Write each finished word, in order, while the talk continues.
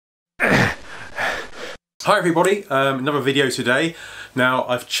Hi everybody, another video today. Now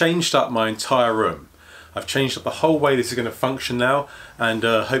I've changed up my entire room. I've changed up the whole way this is going to function now, and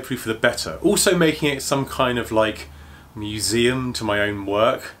hopefully for the better. Also making it some kind of like museum to my own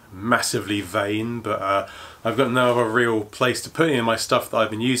work. Massively vain, but I've got no other real place to put any of my stuff that I've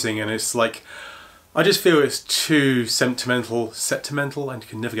been using, and it's like, I just feel it's too sentimental, and you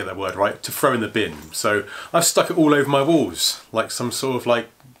can never get that word right, to throw in the bin. So I've stuck it all over my walls, like some sort of like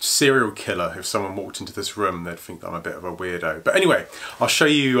serial killer. If someone walked into this room, they'd think that I'm a bit of a weirdo. But anyway, I'll show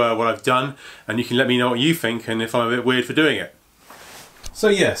you what I've done, and you can let me know what you think and if I'm a bit weird for doing it. So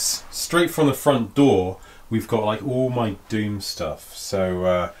yes, straight from the front door, we've got like all my Doom stuff.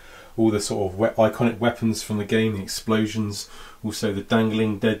 So all the sort of iconic weapons from the game, the explosions, also the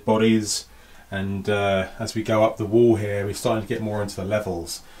dangling dead bodies. And as we go up the wall here, we're starting to get more into the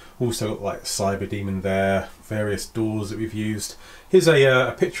levels. Also got like Cyber Demon there, various doors that we've used. Here's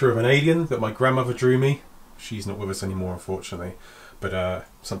a picture of an alien that my grandmother drew me. She's not with us anymore, unfortunately, but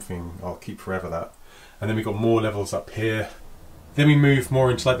something I'll keep forever, that. And then we've got more levels up here. Then we move more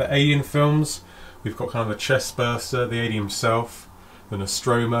into like the Alien films. We've got kind of the chest burster, the alien himself, the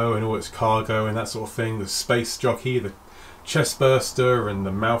Nostromo and all its cargo and that sort of thing, the space jockey, the chest burster and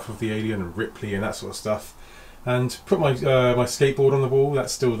the mouth of the alien and Ripley and that sort of stuff. And put my my skateboard on the wall,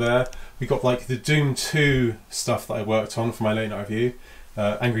 that's still there. We got like the Doom 2 stuff that I worked on for my late night review.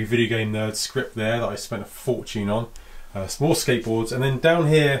 Angry Video Game Nerd script there that I spent a fortune on. Some more skateboards, and then down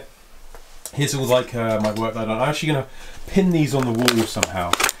here, here's all like my work that I've done. I'm actually going to pin these on the wall somehow.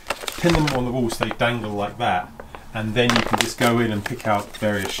 Pin them on the wall so they dangle like that, and then you can just go in and pick out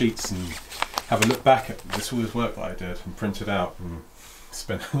various sheets and have a look back at all this work that I did and print it out and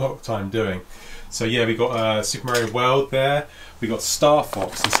spent a lot of time doing. So yeah, we got Super Mario World there, we got Star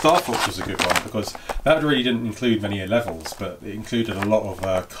Fox, and Star Fox was a good one because that really didn't include many levels, but it included a lot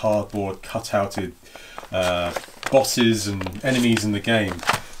of cardboard cutouted bosses and enemies in the game.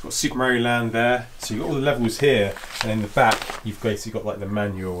 Got Super Mario Land there, so you've got all the levels here, and in the back you've basically got like the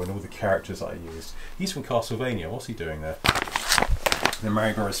manual and all the characters that I used. He's from Castlevania, what's he doing there? The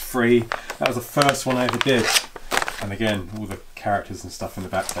Mario Bros. 3, that was the first one I ever did, and again all the characters and stuff in the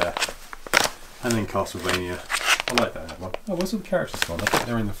back there. And then Castlevania, I like that one. Oh, where's all the characters gone? I think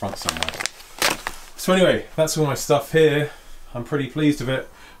they're in the front somewhere. So anyway, that's all my stuff here. I'm pretty pleased with it.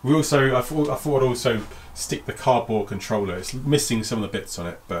 We also, I thought I'd also stick the cardboard controller. It's missing some of the bits on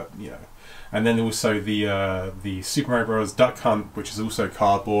it, but you know. And then also the Super Mario Bros. Duck Hunt, which is also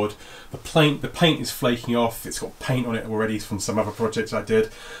cardboard. The paint is flaking off. It's got paint on it already from some other projects I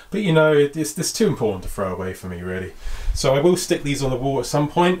did. But you know, it's too important to throw away for me, really. So I will stick these on the wall at some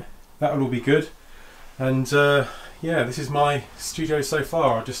point. That'll all be good. And yeah, this is my studio so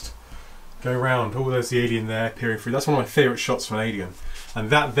far. I'll just go around. Oh, there's the alien there peering through. That's one of my favourite shots from Alien. And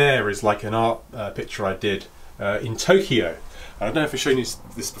that there is like an art picture I did in Tokyo. I don't know if I've shown you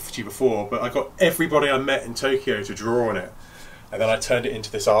this to you before, but I got everybody I met in Tokyo to draw on it. And then I turned it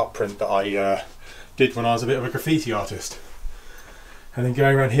into this art print that I did when I was a bit of a graffiti artist. And then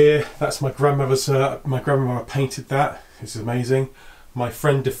going around here, that's my grandmother's, my grandmother painted that. It's amazing. My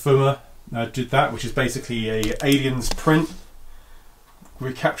friend Defuma did that, which is basically a aliens print.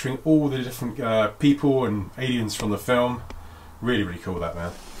 We're capturing all the different people and aliens from the film. Really, really cool, that,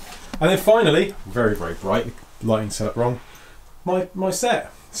 man. And then finally, very, very bright, lighting set up wrong, my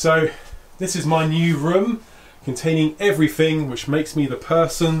set. So this is my new room containing everything which makes me the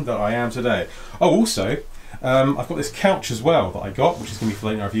person that I am today. Oh, also, I've got this couch as well that I got, which is going to be for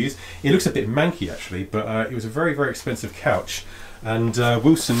later reviews. It looks a bit manky actually, but it was a very, very expensive couch. And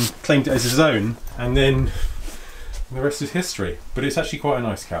Wilson claimed it as his own, and then the rest is history. But it's actually quite a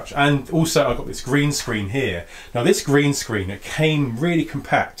nice couch. And also I've got this green screen here. Now this green screen, it came really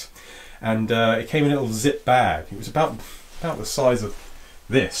compact, and it came in a little zip bag. It was about the size of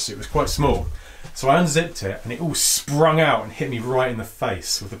this. It was quite small. So I unzipped it and it all sprung out and hit me right in the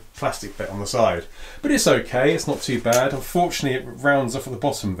face with the plastic bit on the side. But it's okay, it's not too bad. Unfortunately it rounds off at the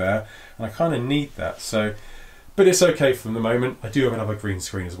bottom there, and I kind of need that. So. But it's okay for the moment. I do have another green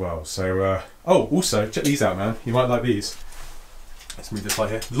screen as well. So, oh, also, check these out, man. You might like these. Let's move this light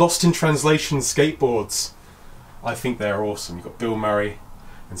here. Lost in Translation skateboards. I think they're awesome. You've got Bill Murray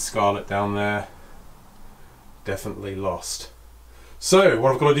and Scarlett down there. Definitely lost. So,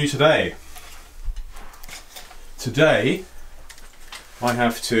 what I've got to do today. Today, I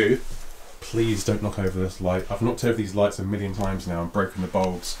have to... Please don't knock over this light. I've knocked over these lights a million times now and broken the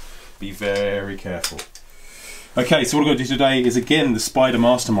bulbs. Be very careful. Okay, so what I'm going to do today is again the Spider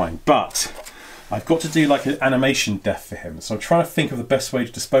Mastermind, but I've got to do like an animation death for him. So I'm trying to think of the best way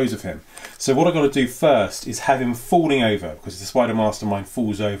to dispose of him. So what I've got to do first is have him falling over, because the spider mastermind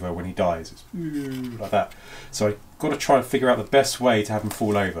falls over when he dies. It's like that. So I've got to try and figure out the best way to have him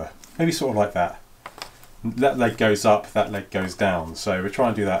fall over. Maybe sort of like that. That leg goes up, that leg goes down. So we're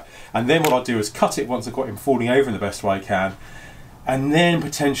trying to do that. And then what I'll do is cut it once I've got him falling over in the best way I can. And then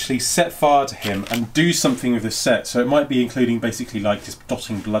potentially set fire to him and do something with the set. So it might be including basically like just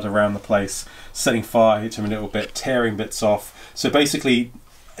dotting blood around the place, setting fire to him a little bit, tearing bits off. So basically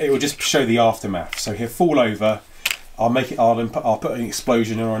it will just show the aftermath. So he'll fall over, I'll put an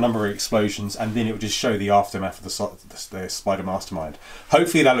explosion or a number of explosions, and then it will just show the aftermath of the spider mastermind.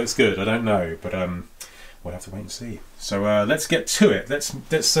 Hopefully that looks good, I don't know, but we'll have to wait and see. So let's get to it. Let's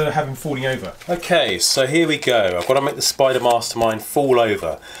have him falling over. Okay, so here we go. I've got to make the spider mastermind fall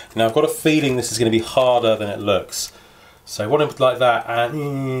over. Now I've got a feeling this is going to be harder than it looks. So I want him like that,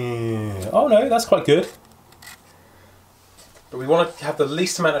 and oh no, that's quite good. But we want to have the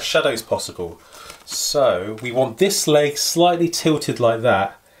least amount of shadows possible. So we want this leg slightly tilted like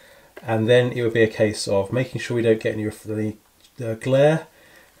that, and then it would be a case of making sure we don't get any of the glare.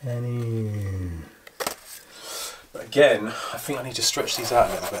 And but again, I think I need to stretch these out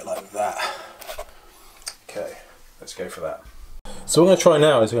a little bit like that. Okay, let's go for that. So what I'm going to try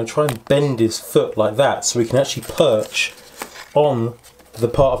now is we're going to try and bend his foot like that so we can actually perch on the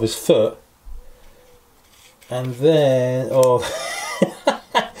part of his foot. And then, oh,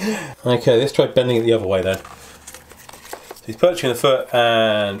 okay, let's try bending it the other way then. So he's perching the foot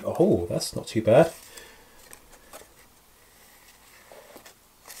and, oh, that's not too bad.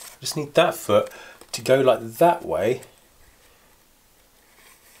 Just need that foot to go like that way.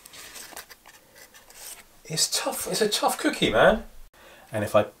 It's tough, it's a tough cookie, man. And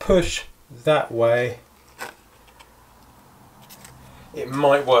if I push that way, it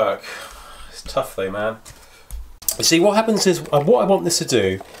might work. It's tough though, man. You see, what happens is, what I want this to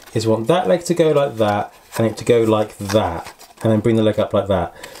do is I want that leg to go like that, and it to go like that, and then bring the leg up like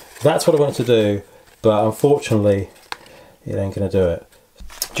that. That's what I want it to do, but unfortunately, it ain't gonna do it.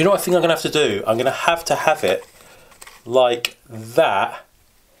 Do you know what I think I'm gonna have to do? I'm gonna have to have it like that,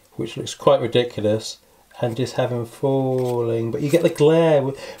 which looks quite ridiculous, and just have him falling. But you get the glare,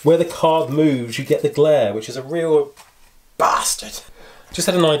 where the card moves, you get the glare, which is a real bastard. Just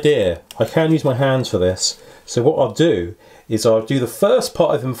had an idea. I can use my hands for this. So what I'll do is I'll do the first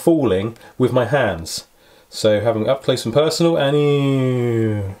part of him falling with my hands. So having up close and personal,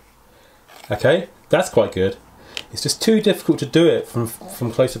 and okay, that's quite good. It's just too difficult to do it from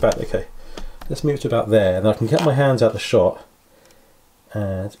closer back. Okay, let's move to about there, and I can get my hands out the shot.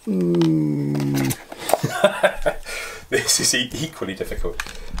 And this is equally difficult.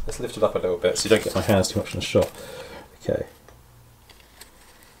 Let's lift it up a little bit so you don't get my hands too much in the shot. Okay.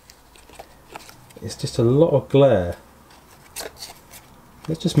 It's just a lot of glare.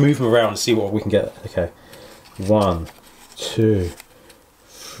 Let's just move them around and see what we can get. Okay. 1, 2,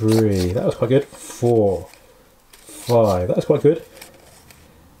 3. That was quite good. 4, 5. That was quite good.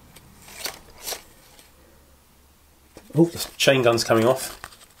 Oh, the chain gun's coming off.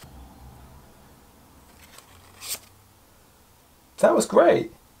 That was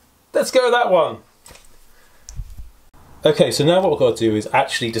great. Let's go with that one. Okay, so now what we've got to do is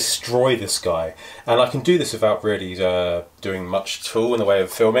actually destroy this guy, and I can do this without really doing much at all in the way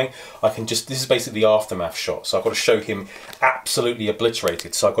of filming. I can just, this is basically the aftermath shot, so I've got to show him absolutely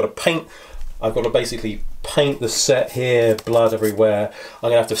obliterated. So I've got to basically paint the set here, blood everywhere. I'm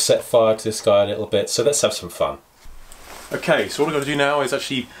going to have to set fire to this guy a little bit, so let's have some fun. Okay, so what I've got to do now is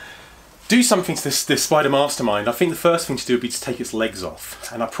actually do something to this spider mastermind. I think the first thing to do would be to take its legs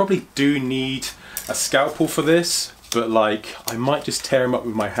off, and I probably do need a scalpel for this. But like, I might just tear him up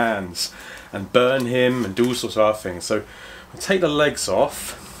with my hands and burn him and do all sorts of other things. So I'll take the legs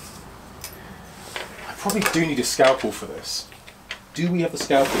off. I probably do need a scalpel for this. Do we have the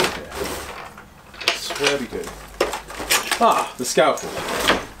scalpel here? I swear we do. Ah, the scalpel.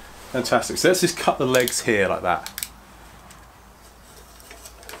 Fantastic. So let's just cut the legs here like that.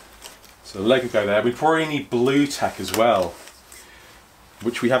 So the leg will go there. We probably need blue tack as well,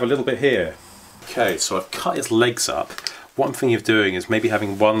 which we have a little bit here. Okay, so I've cut his legs up. What I'm thinking of doing is maybe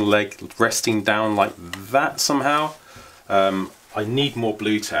having one leg resting down like that somehow. I need more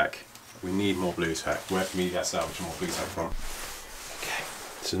blue tack. We need more blue tack. Where can we get salvage more blue tack from? Okay,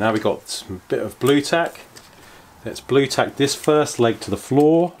 so now we've got some bit of blue tack. Let's blue tack this first leg to the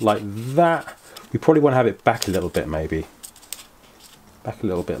floor like that. We probably want to have it back a little bit maybe. Back a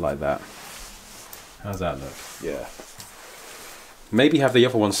little bit like that. How's that look? Yeah. Maybe have the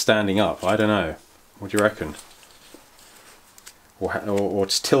other one standing up, I don't know. What do you reckon? or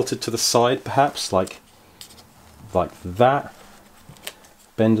it's tilted to the side perhaps, like that.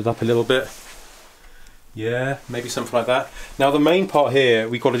 Bend it up a little bit. Yeah, maybe something like that. Now the main part here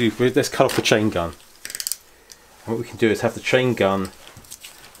we've got to do, let's cut off the chain gun. And what we can do is have the chain gun,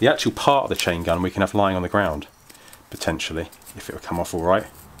 the actual part of the chain gun we can have lying on the ground, potentially, if it will come off all right.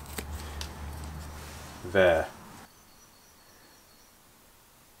 There.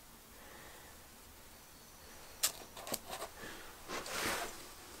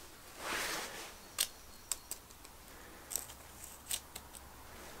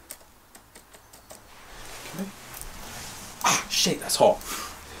 Okay. Ah, shit, that's hot.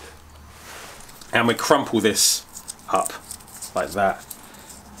 And we crumple this up like that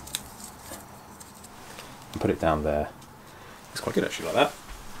and put it down there. It's quite good actually, like that.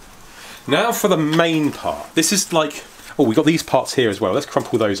 Now for the main part. This is like, oh, we've got these parts here as well. Let's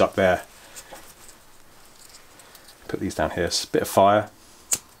crumple those up there. Put these down here. It's a bit of fire.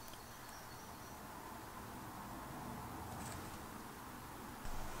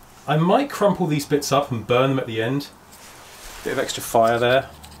 I might crumple these bits up and burn them at the end. Bit of extra fire there.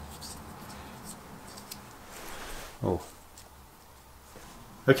 Oh.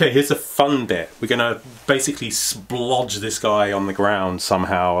 Okay, here's the fun bit. We're gonna basically splodge this guy on the ground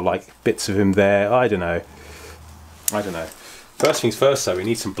somehow, like bits of him there. I don't know. First things first though, we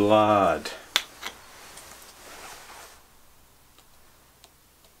need some blood.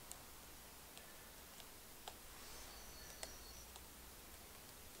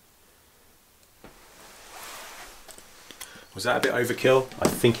 Was that a bit overkill? I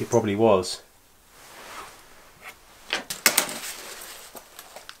think it probably was.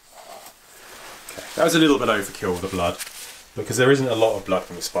 That was a little bit overkill with the blood, because there isn't a lot of blood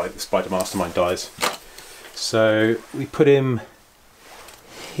from the Spider Mastermind dies. So we put him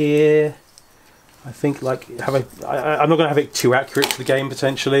here. I think like I'm not going to have it too accurate for the game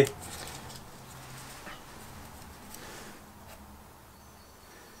potentially.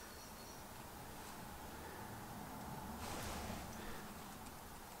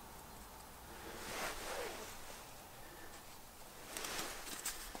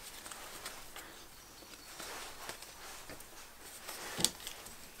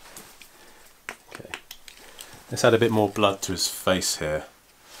 Let's add a bit more blood to his face here.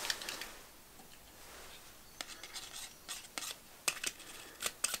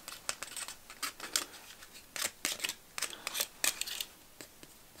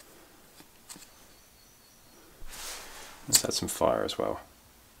 Let's add some fire as well.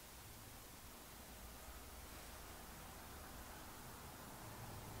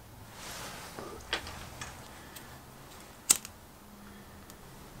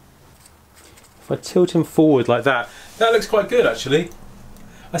 If I tilt him forward like that, that looks quite good actually.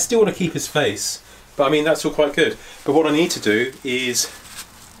 I still want to keep his face, but I mean that's all quite good. But what I need to do is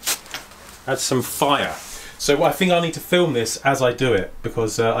add some fire. So I think I need to film this as I do it,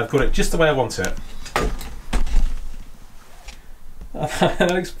 because I've got it just the way I want it.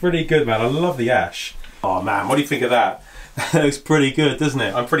 That looks pretty good, man. I love the ash. Oh man, what do you think of that? That looks pretty good, doesn't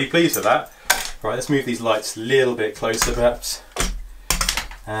it? I'm pretty pleased with that. Right, let's move these lights a little bit closer perhaps.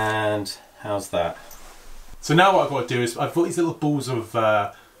 And how's that? So now what I've got to do is, I've got these little balls of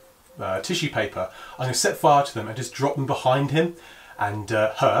tissue paper. I'm going to set fire to them and just drop them behind him and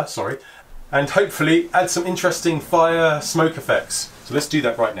her, sorry, and hopefully add some interesting fire smoke effects. So let's do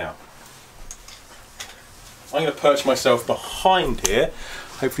that right now. I'm going to perch myself behind here.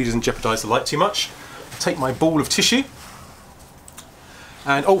 Hopefully it doesn't jeopardise the light too much. I'll take my ball of tissue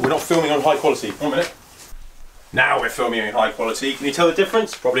and, oh, we're not filming on high quality. 1 minute. Now we're filming in high quality. Can you tell the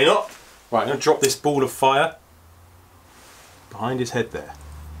difference? Probably not. Right, I'm going to drop this ball of fire behind his head there.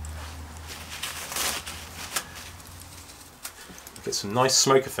 Get some nice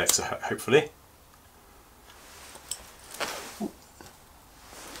smoke effects, hopefully.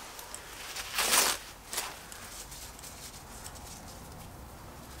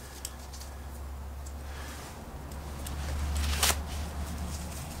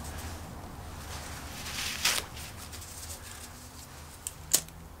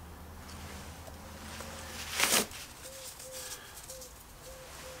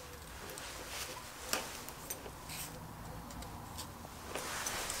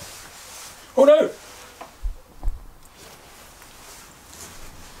 Oh no!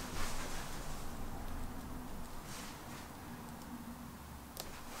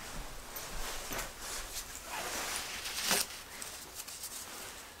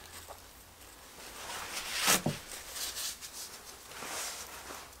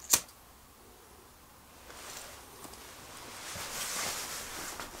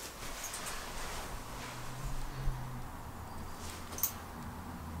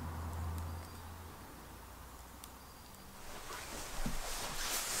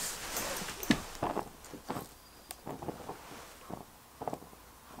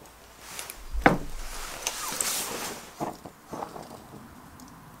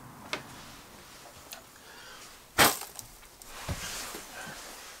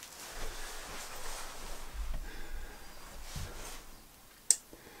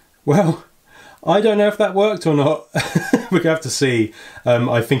 Well, I don't know if that worked or not. We're gonna have to see.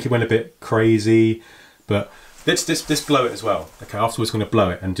 I think it went a bit crazy, but let's blow it as well. Okay, afterwards we're gonna blow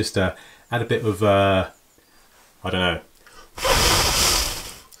it and just add a bit of I don't know.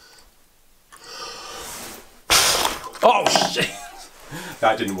 Oh shit!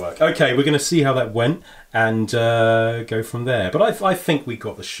 That didn't work. Okay, we're gonna see how that went and go from there. But I think we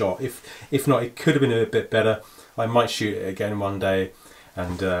got the shot. If not, it could have been a bit better. I might shoot it again one day,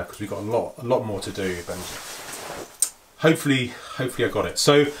 and because we've got a lot more to do. But hopefully I got it.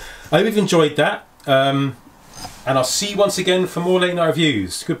 So I hope you've enjoyed that, and I'll see you once again for more late night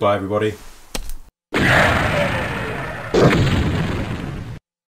reviews. Goodbye, everybody.